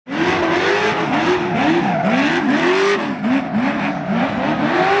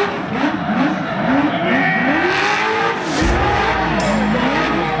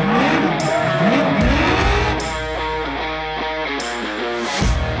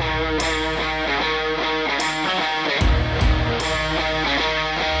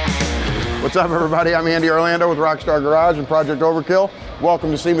What's up, everybody? I'm Andy Orlando with Rockstar Garage and Project Overkill.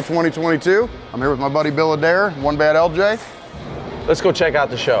 Welcome to SEMA 2022. I'm here with my buddy Bill Adair, One Bad LJ. Let's go check out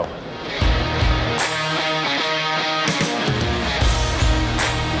the show.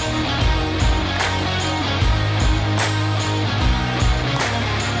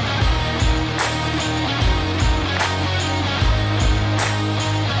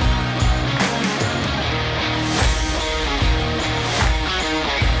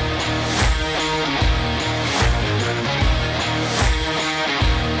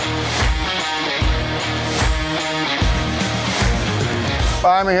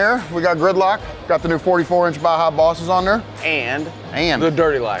 Behind me here, we got Gridlock. Got the new 44-inch Baja Bosses on there. And the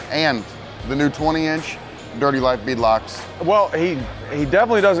Dirty Life. And the new 20-inch Dirty Life beadlocks. Well, he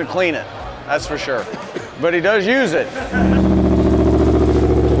definitely doesn't clean it, that's for sure. But he does use it.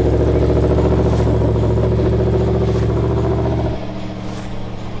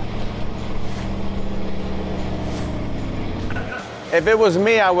 If it was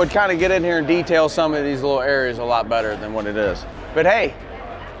me, I would kind of get in here and detail some of these little areas a lot better than what it is. But hey,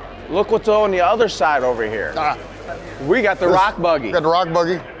 look what's on the other side over here. We got the rock buggy. We got the rock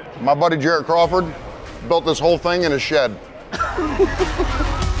buggy. My buddy Jarrett Crawford built this whole thing in his shed.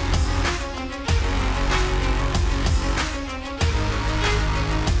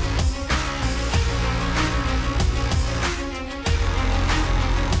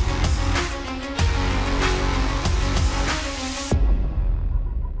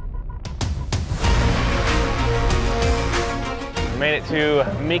 Made it to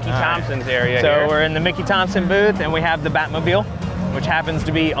Mickey Thompson's area here. We're in the Mickey Thompson booth and we have the Batmobile, which happens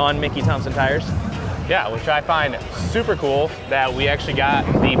to be on Mickey Thompson tires. Yeah, which I find super cool that we actually got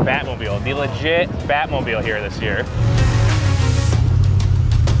the Batmobile, the legit Batmobile here this year.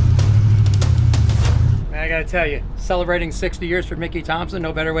 Man, I gotta tell you, celebrating 60 years for Mickey Thompson,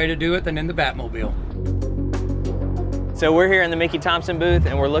 no better way to do it than in the Batmobile. So we're here in the Mickey Thompson booth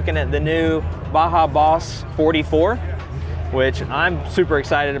and we're looking at the new Baja Boss 44. Which I'm super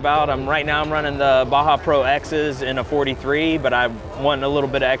excited about. Right now I'm running the Baja Pro X's in a 43, but I want a little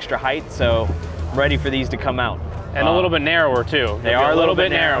bit of extra height, so I'm ready for these to come out. And a little bit narrower too. They are a little bit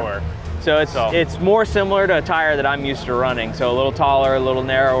narrower. So it's more similar to a tire that I'm used to running. So a little taller, a little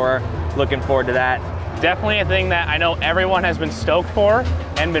narrower. Looking forward to that. Definitely a thing that I know everyone has been stoked for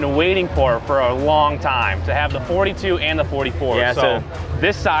and been waiting for a long time, to have the 42 and the 44. Yeah, so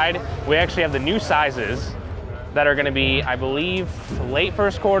this side, we actually have the new sizes that are gonna be, I believe, late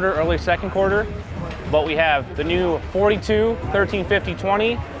first quarter, early second quarter. But we have the new 42, 13, 50,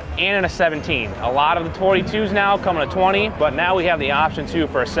 20, and in a 17. A lot of the 42s now coming to 20, but now we have the option too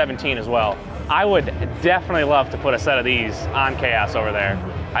for a 17 as well. I would definitely love to put a set of these on Chaos over there.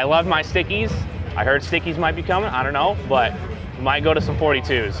 I love my stickies. I heard stickies might be coming, I don't know, but we might go to some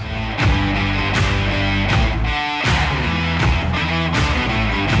 42s.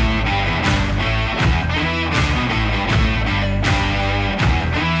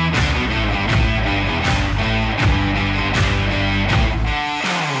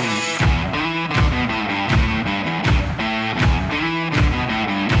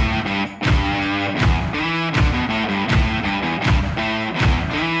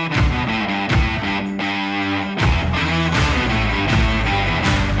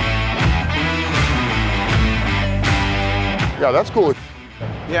 Yeah, that's cool.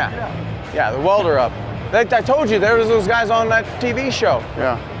 Yeah, the welder up. I told you, there was those guys on that TV show.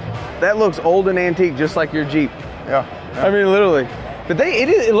 Yeah. That looks old and antique, just like your Jeep. Yeah. I mean, literally. But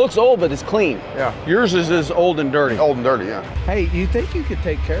it looks old, but it's clean. Yeah. Yours is old and dirty. Old and dirty, yeah. Hey, you think you could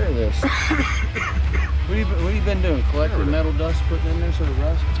take care of this? What have you been doing? Collecting metal dust, putting in there so it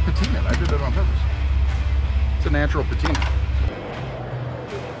rusts? It's patina. I did that on purpose. It's a natural patina.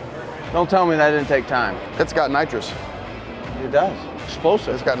 Don't tell me that didn't take time. It's got nitrous. It does.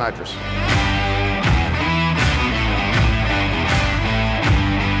 Explosive. It's got nitrous.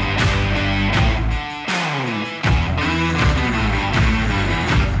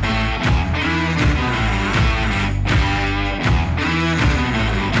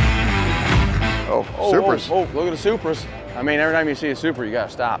 Oh, Supras. Oh, look at the Supras. I mean, every time you see a Supra, you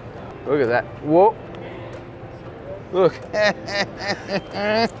gotta stop. Look at that. Whoa. Look.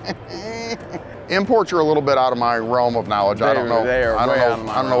 Imports are a little bit out of my realm of knowledge. I don't know. I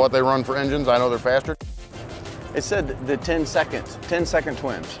don't know what they run for engines. I know they're faster. It said the 10 second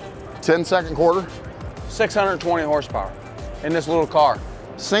twins. 10-second quarter. 620 horsepower in this little car.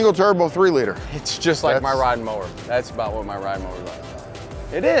 Single turbo 3-liter. It's just like my riding mower. That's about what my riding mower is like.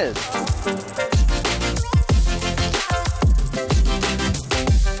 It is.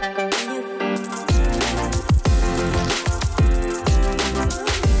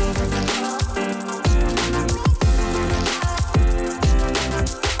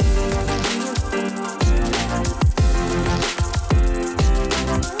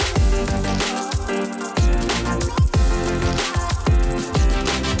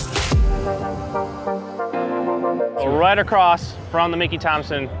 right across from the Mickey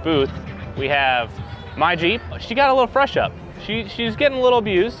Thompson booth, we have my Jeep. She got a little fresh up. She's getting a little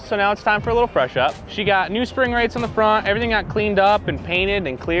abused, so now it's time for a little fresh up. She got new spring rates on the front. Everything got cleaned up and painted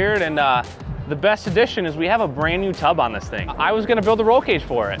and cleared, and the best addition is we have a brand new tub on this thing. I was gonna build a roll cage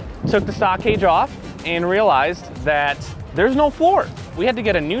for it. Took the stock cage off and realized that there's no floor. We had to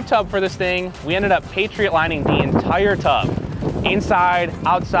get a new tub for this thing. We ended up Patriot lining the entire tub. Inside,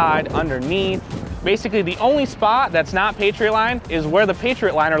 outside, underneath. Basically the only spot that's not Patriot lined is where the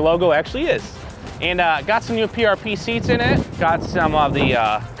Patriot liner logo actually is. And got some new PRP seats in it. Got some of the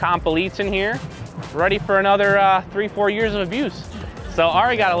Comp Elites in here. Ready for another 3-4 years of abuse. So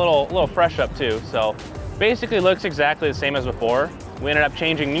Ari got a little fresh up too. So basically looks exactly the same as before. We ended up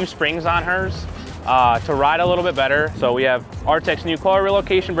changing new springs on hers to ride a little bit better. So we have Artec's new color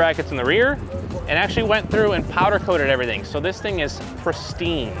relocation brackets in the rear, and actually went through and powder coated everything. So this thing is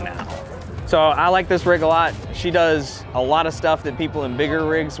pristine now. So I like this rig a lot. She does a lot of stuff that people in bigger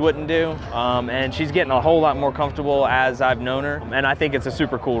rigs wouldn't do. And she's getting a whole lot more comfortable as I've known her. And I think it's a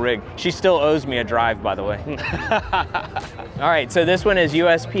super cool rig. She still owes me a drive, by the way. All right, so this one is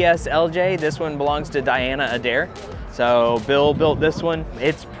USPS LJ. This one belongs to Diana Adair. So Bill built this one.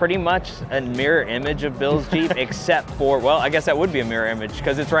 It's pretty much a mirror image of Bill's Jeep, except for, well, I guess that would be a mirror image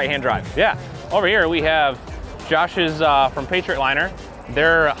because it's right-hand drive. Yeah, over here we have Josh's from Patriot Liner,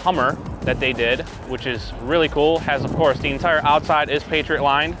 their Hummer that they did, which is really cool. Has, of course, the entire outside is Patriot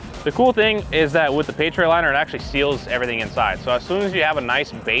lined. The cool thing is that with the Patriot liner, it actually seals everything inside. So as soon as you have a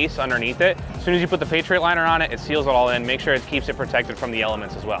nice base underneath it, as soon as you put the Patriot liner on it, it seals it all in. Make sure it keeps it protected from the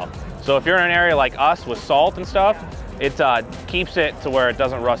elements as well. So if you're in an area like us with salt and stuff, it keeps it to where it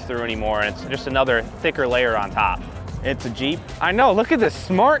doesn't rust through anymore. And it's just another thicker layer on top. It's a Jeep. I know, look at this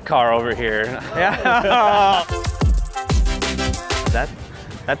smart car over here. Yeah.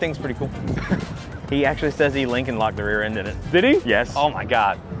 That thing's pretty cool. He actually says he Lincoln locked the rear end in it. Did he? Yes. Oh my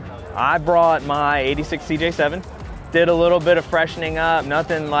God. I brought my 86 CJ7, did a little bit of freshening up,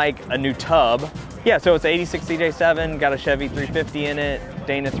 nothing like a new tub. Yeah, so it's 86 CJ7, got a Chevy 350 in it,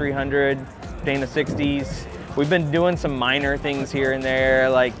 Dana 300, Dana 60s. We've been doing some minor things here and there,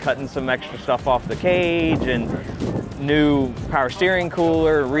 like cutting some extra stuff off the cage and new power steering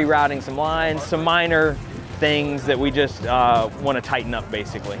cooler, rerouting some lines, some minor things that we just want to tighten up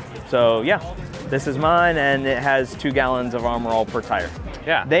basically. So yeah, this is mine and it has 2 gallons of Armor All per tire.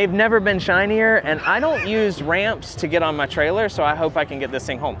 Yeah. They've never been shinier and I don't use ramps to get on my trailer, so I hope I can get this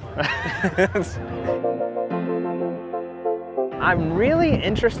thing home. I'm really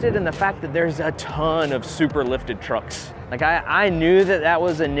interested in the fact that there's a ton of super lifted trucks. Like I knew that that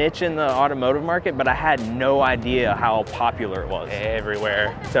was a niche in the automotive market, but I had no idea how popular it was.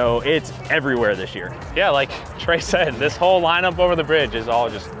 Everywhere. So it's everywhere this year. Yeah, like Trey said, this whole lineup over the bridge is all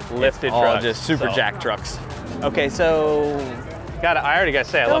just lifted trucks. All just super jack trucks. Okay, so. I already gotta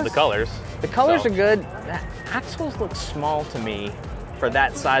say, I love the colors. The colors are good. The axles look small to me for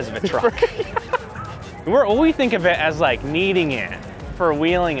that size of a truck. We think of it as like needing it for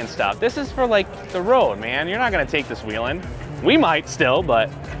wheeling and stuff. This is for like the road, man. You're not gonna take this wheeling. We might still, but.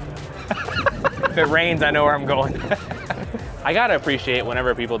 If it rains, I know where I'm going. I gotta appreciate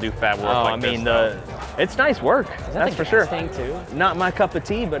whenever people do fab work like this. It's nice work, that's for sure. Tank too? Not my cup of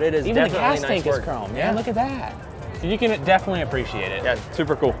tea, but it is Even definitely the gas nice tank work. is chrome, yeah. Look at that. You can definitely appreciate it. Yeah,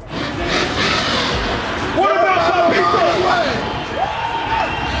 super cool. What about some people?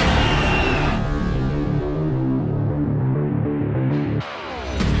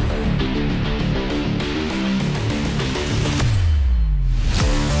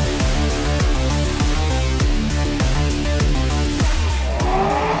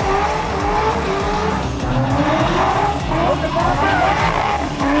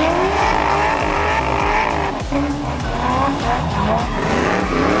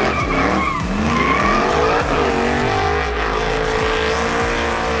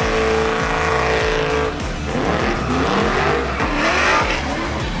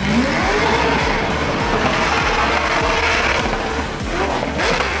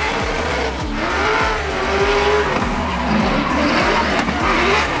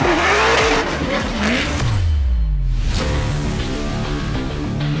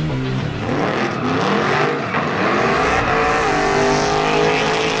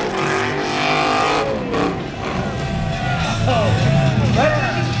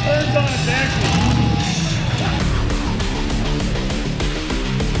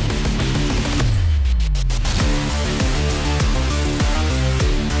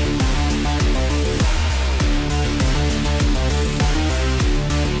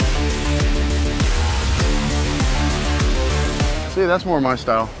 See, that's more my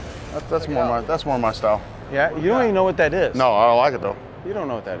style. That's more my style. Yeah, you don't even know what that is. No, I don't like it though. You don't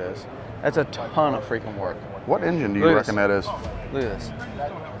know what that is. That's a ton of freaking work. What engine do you reckon that is? Look at this. Look at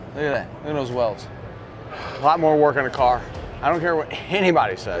that. Look at those welds. A lot more work on a car. I don't care what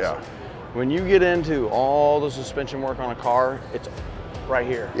anybody says. Yeah. When you get into all the suspension work on a car, it's right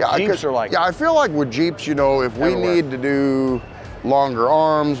here. Yeah, Jeeps are like. Yeah, I feel like with Jeeps, you know, if we need to do longer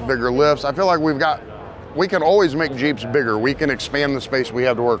arms, bigger lifts, I feel like we can always make Jeeps bigger. We can expand the space we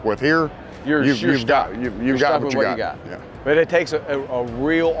have to work with here. You've got what you got. Yeah. But it takes a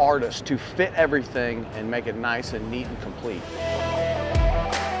real artist to fit everything and make it nice and neat and complete.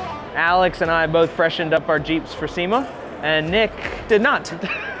 Alex and I both freshened up our Jeeps for SEMA, and Nick did not.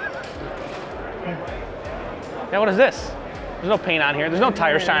 Yeah, what is this? There's no paint on here. There's no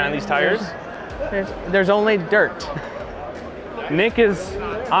tire shine on these tires. There's only dirt. Nick is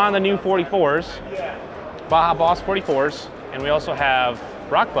on the new 44s, Baja Boss 44s, and we also have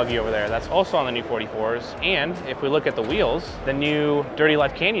Rock Buggy over there. That's also on the new 44s. And if we look at the wheels, the new Dirty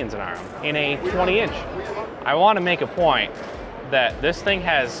Life Canyons in our in a 20-inch. I want to make a point that this thing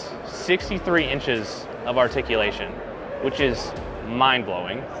has 63 inches of articulation, which is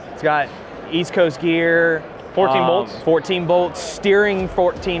mind-blowing. It's got East Coast gear, 14 bolts. 14 bolts, steering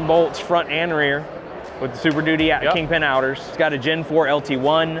 14 bolts front and rear with the Super Duty Kingpin outers. It's got a Gen 4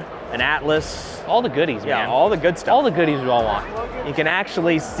 LT1, an Atlas. All the goodies, man. All the good stuff. All the goodies we all want. You can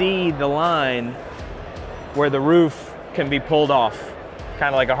actually see the line where the roof can be pulled off,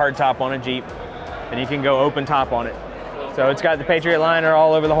 kind of like a hard top on a Jeep, and you can go open top on it. So it's got the Patriot liner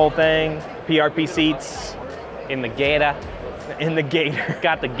all over the whole thing, PRP seats. In the Gator. In the Gator.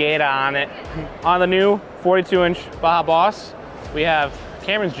 Got the Gator on it. On the new 42-inch Baja Boss, we have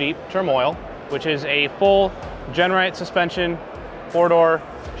Cameron's Jeep Turmoil, which is a full Genrite suspension, 4-door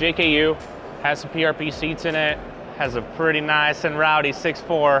JKU, has some PRP seats in it, has a pretty nice and rowdy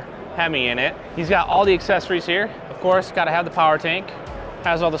 6.4 Hemi in it. He's got all the accessories here. Of course, got to have the power tank,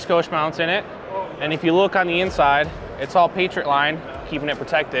 has all the Scotch mounts in it. And if you look on the inside, it's all Patriot line, keeping it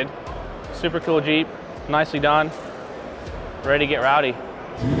protected. Super cool Jeep, nicely done, ready to get rowdy.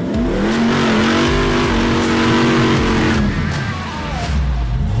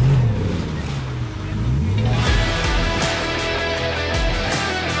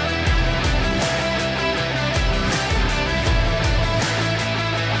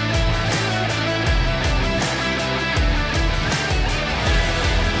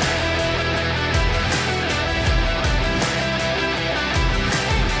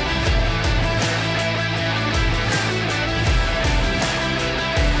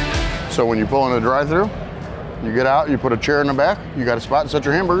 So when you pull in the drive-thru, you get out, you put a chair in the back, you got a spot to set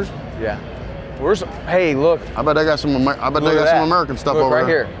your hamburgers. Yeah. Hey, look. I bet they got some American stuff look, over right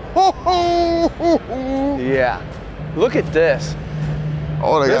there. Here. Yeah. Look at this.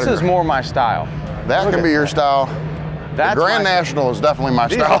 Oh, this is more my style. That can be your style. The Grand National is definitely my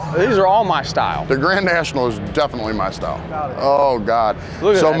style. These are all my style. The Grand National is definitely my style. Oh God.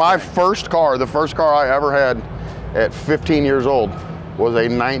 So my first car, the first car I ever had at 15 years old, was a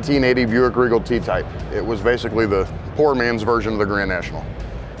 1980 Buick Regal T-Type. It was basically the poor man's version of the Grand National.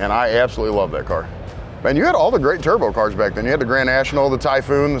 And I absolutely love that car. Man, you had all the great turbo cars back then. You had the Grand National, the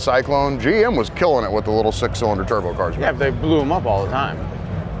Typhoon, the Cyclone. GM was killing it with the little 6-cylinder turbo cars back then. Yeah, but they blew them up all the time.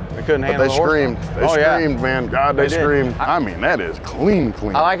 They couldn't handle But they screamed. They screamed, man. God, they screamed. I mean, that is clean.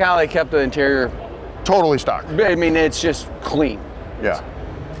 I like how they kept the interior totally stock. I mean, it's just clean. Yeah.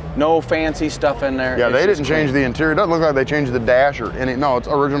 No fancy stuff in there. Yeah, they didn't change the interior. It doesn't look like they changed the dash or any. No, it's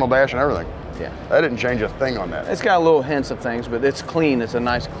original dash and everything. Yeah. They didn't change a thing on that. It's got little hints of things, but it's clean. It's a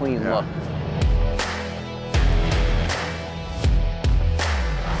nice, clean look.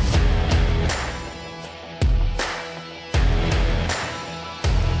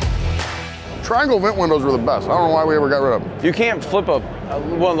 Triangle vent windows were the best. I don't know why we ever got rid of them. You can't flip one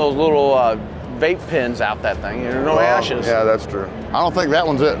of those little vape pins out that thing. There's no ashes. Yeah, that's true. I don't think that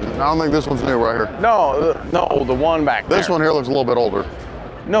one's it. I don't think this one's new right here. No, the one back there. This one here looks a little bit older.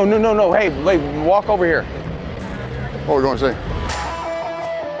 No. Hey, walk over here. What are we going to see?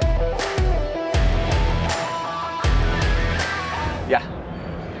 Yeah.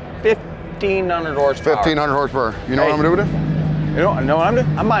 1,500 horsepower. 1,500 horsepower. You know what I'm going to do with it? You know what I'm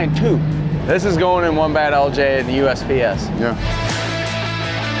doing? I'm buying two. This is going in one bad LJ in the USPS. Yeah.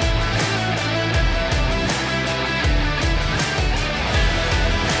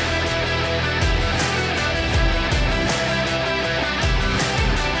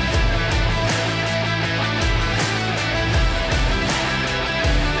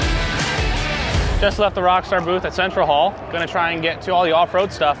 Just left the Rockstar booth at Central Hall. Gonna try and get to all the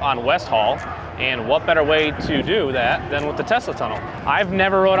off-road stuff on West Hall. And what better way to do that than with the Tesla tunnel? I've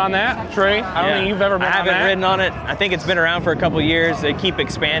never rode on that, Trey. I don't think you've ever been on that. I haven't ridden on it. I think it's been around for a couple years. They keep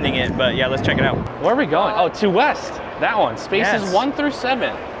expanding it, but yeah, let's check it out. Where are we going? Oh, to West. That one. Spaces 1 through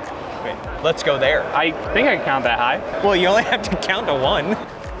 7. Wait, let's go there. I think I can count that high. Well, you only have to count to 1.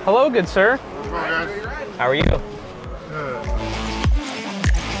 Hello, good sir. How are you?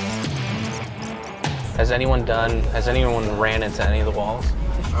 Has anyone ran into any of the walls?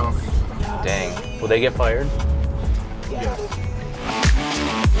 I don't think so. Dang. Will they get fired?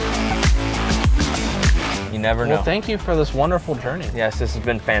 You never know. Well, thank you for this wonderful journey. Yes, this has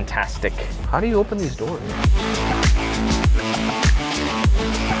been fantastic. How do you open these doors?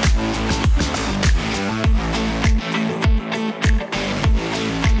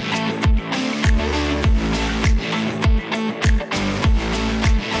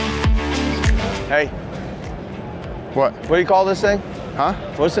 Hey, What? what do you call this thing? Huh?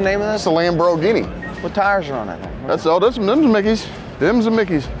 What's the name of It's this? a Lamborghini. What tires are on it? That's all. Them's Mickeys. Them's the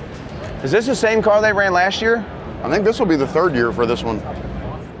Mickeys. Is this the same car they ran last year? I think this will be the 3rd year for this one.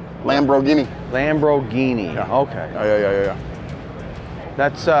 Lamborghini. Lamborghini. Yeah. Okay. Yeah.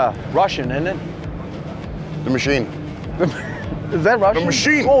 That's Russian, isn't it? The machine. Is that Russian? The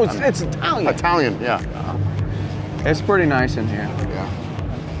machine. Oh, it's Italian. Italian, yeah. It's pretty nice in here.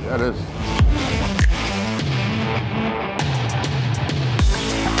 Yeah, it is.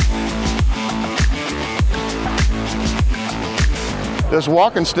 This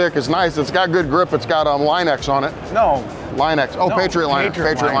walking stick is nice. It's got good grip. It's got Line-X on it. No. Line-X. Oh, No, Patriot Liner.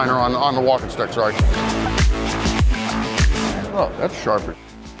 Patriot Patriot Liner Liner. on the walking stick, sorry. Oh, that's sharper.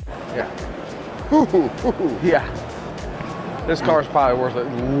 Yeah. Ooh. Yeah. This car's probably worth at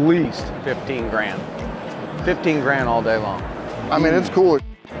least 15 grand. 15 grand all day long. I mean, it's cool.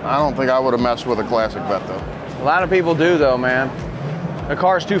 I don't think I would have messed with a classic vet, though. A lot of people do though, man. The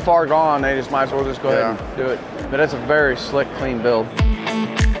car's too far gone, they just might as well just go ahead and do it. But it's a very slick, clean build.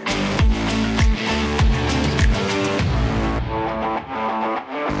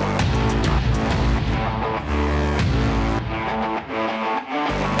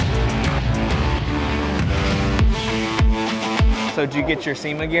 So did you get your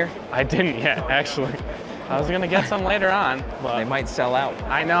SEMA gear? I didn't yet, actually. I was gonna get some later on, but They might sell out.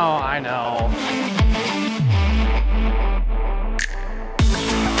 I know.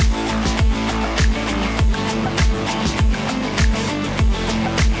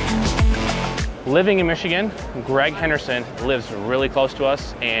 Living in Michigan, Greg Henderson lives really close to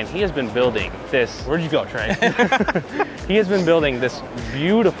us, and he has been building this. Where'd you go, Trey? He has been building this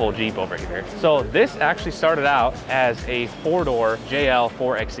beautiful Jeep over here. So this actually started out as a 4-door JL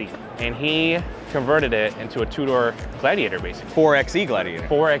 4XE, and he converted it into a 2-door Gladiator, basically. 4XE Gladiator.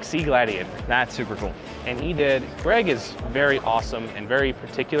 4XE Gladiator. That's super cool. And Greg is very awesome and very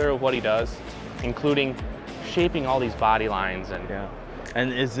particular with what he does, including shaping all these body lines and Yeah.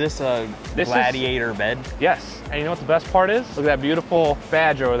 And is this a Gladiator bed? Yes, and you know what the best part is? Look at that beautiful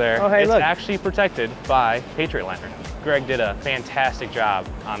badge over there. Oh, hey, it's look. actually protected by Patriot Liner. Greg did a fantastic job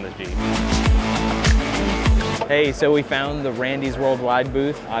on this Jeep. Hey, so we found the Randy's Worldwide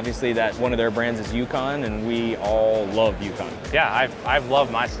booth. Obviously, that one of their brands is Yukon, and we all love Yukon. Yeah, I've loved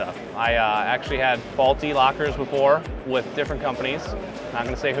my stuff. I actually had faulty lockers before with different companies. Not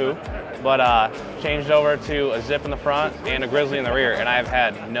gonna say who, but changed over to a zip in the front and a grizzly in the rear, and I've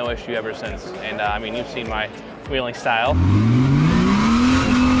had no issue ever since. And I mean, you've seen my wheeling style.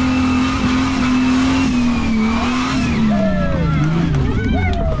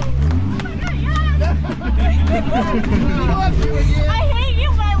 I hate you,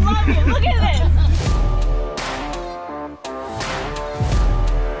 but I love you. Look at this.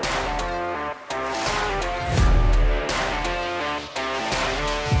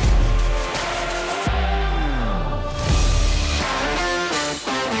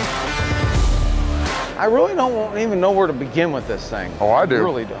 I really don't even know where to begin with this thing. Oh, I do. I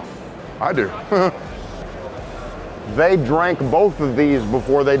really don't. I do. They drank both of these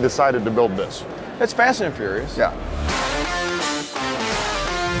before they decided to build this. It's Fast and Furious. Yeah.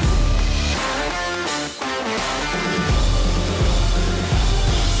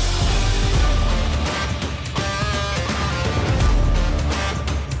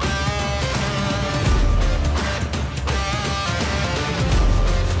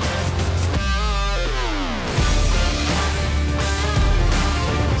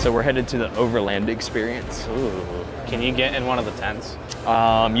 So we're headed to the Overland experience. Ooh, can you get in one of the tents?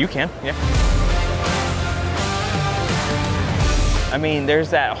 You can, yeah. I mean, there's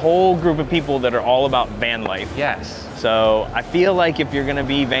that whole group of people that are all about van life. Yes. So I feel like if you're gonna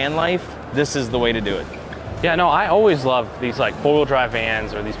be van life, this is the way to do it. Yeah, no, I always love these like 4-wheel drive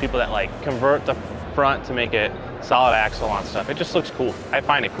vans or these people that like convert the front to make it solid axle on stuff. It just looks cool. I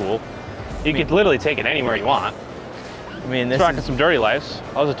find it cool. You could literally take it anywhere you want. I mean, this rocking is some dirty lives.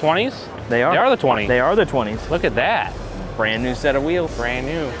 Oh, the 20s? They are. They are the 20s. They are the 20s. Look at that. Brand new set of wheels. Brand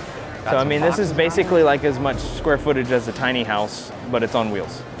new. So I mean, this is basically like as much square footage as a tiny house, but it's on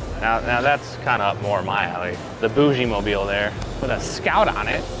wheels. Now that's kind of up more my alley. The bougie mobile there with a Scout on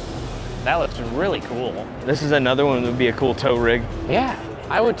it. That looks really cool. This is another one that would be a cool tow rig. Yeah,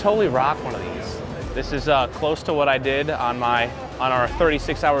 I would totally rock one of these. This is close to what I did on our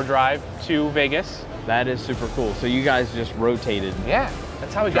 36-hour drive to Vegas. That is super cool. So you guys just rotated. Yeah,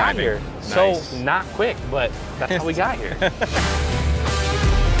 that's how we got here. Nice. So not quick, but that's how we got here.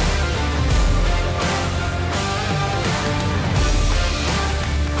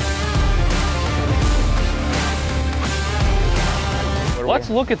 Let's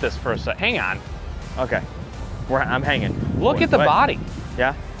look at this for a sec. Hang on. Okay, I'm hanging. Look at the body.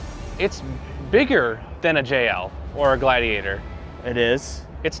 Yeah? It's bigger than a JL or a Gladiator. It is.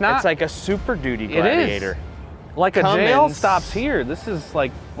 It's not. It's like a Super Duty Gladiator. It is. Like a JL stops here. This is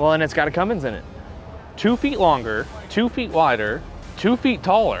like. Well, and it's got a Cummins in it. 2 feet longer, 2 feet wider, 2 feet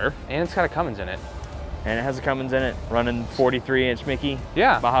taller, and it's got a Cummins in it. And it has a Cummins in it, running 43-inch Mickey.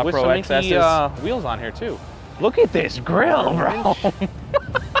 Yeah, Baja with Pro some XS's. Mickey wheels on here too. Look at this grill, bro.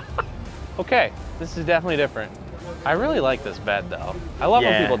 Okay, this is definitely different. I really like this bed though. I love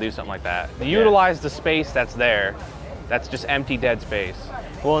when people do something like that. They utilize the space that's there. That's just empty, dead space.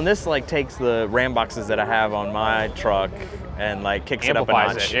 Well, and this like takes the Ram boxes that I have on my truck and like kicks it up a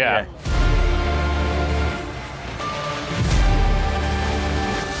notch. Yeah.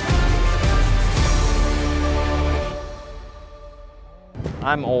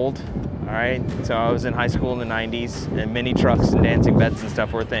 I'm old, all right? So I was in high school in the 90s, and mini trucks and dancing beds and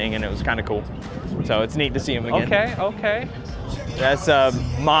stuff were a thing, and it was kind of cool. So it's neat to see them again. Okay, okay. That's a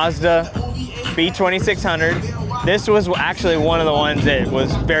Mazda B2600. This was actually one of the ones that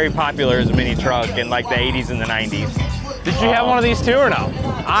was very popular as a mini truck in like the 80s and the 90s. Did you have one of these too or no?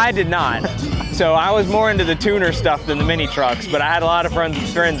 I did not. So I was more into the tuner stuff than the mini trucks, but I had a lot of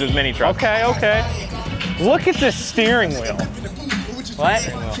friends with mini trucks. Okay, okay. Look at this steering wheel.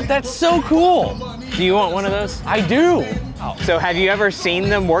 What? That's so cool. Do you want one of those? I do. Oh. So have you ever seen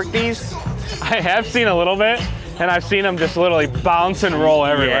them work these? I have seen a little bit, and I've seen them just literally bounce and roll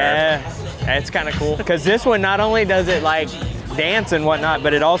everywhere. Yeah, it's kind of cool. Because this one, not only does it like dance and whatnot,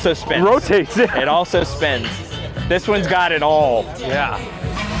 but it also spins. Rotates it. It also spins. This one's got it all. Yeah.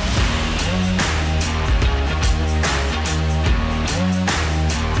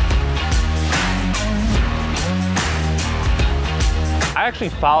 I actually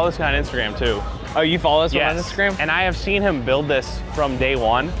follow this guy on Instagram too. Oh, you follow this one Yes. on Instagram? And I have seen him build this from day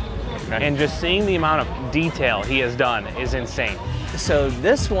one. Okay. And just seeing the amount of detail he has done is insane. So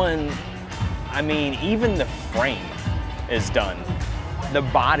this one, I mean, even the frame is done. The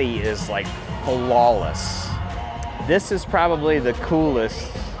body is like flawless. This is probably the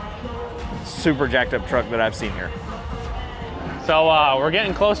coolest super jacked up truck that I've seen here. So we're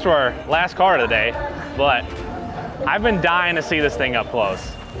getting close to our last car of the day, but I've been dying to see this thing up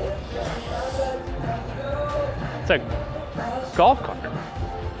close. It's a golf cart.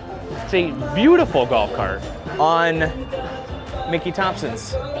 It's a beautiful golf cart. On Mickey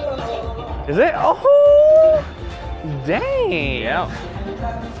Thompson's. Is it? Oh, dang. Yeah.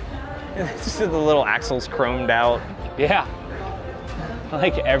 Just the little axles chromed out. Yeah.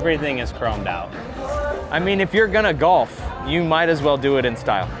 Like everything is chromed out. I mean, if you're gonna golf, you might as well do it in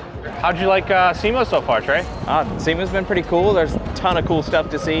style. How'd you like SEMA so far, Trey? SEMA's been pretty cool. There's a ton of cool stuff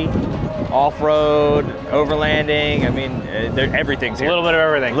to see. Off-road, overlanding, I mean, everything's here. A little bit of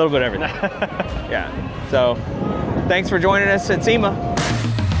everything. A little bit of everything. Yeah. So, thanks for joining us at SEMA.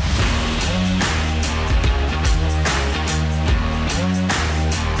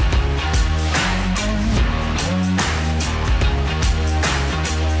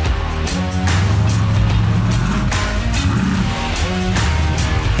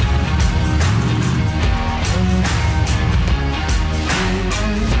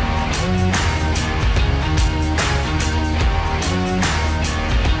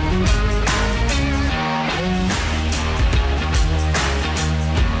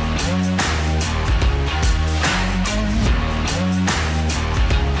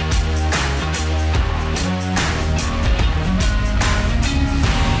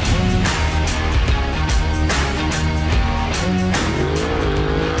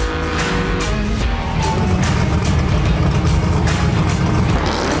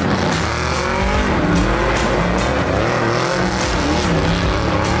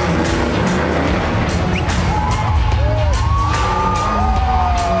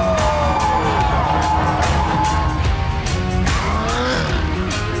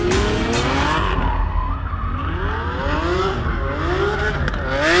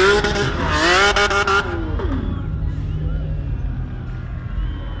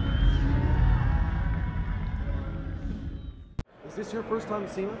 Is this your first time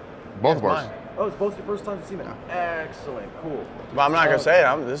at SEMA? Both of ours. Mine. Oh, it's both your first times at SEMA. Excellent, cool. But I'm not gonna say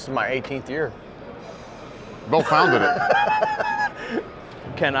it. This is my 18th year. Both founded it.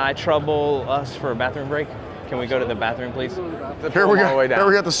 Can I trouble us for a bathroom break? Can we go to the bathroom, please? Here we go. Here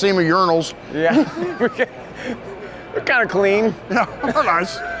we got the SEMA urinals. Yeah. They're kind of clean. Yeah, they're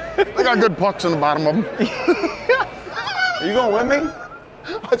nice. They got good pucks in the bottom of them. Are you going with me?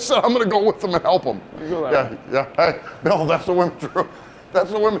 I said I'm going to go with them and help them. Yeah. Hey, Bill, that's the women's room.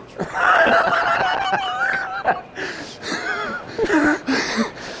 That's the women's room.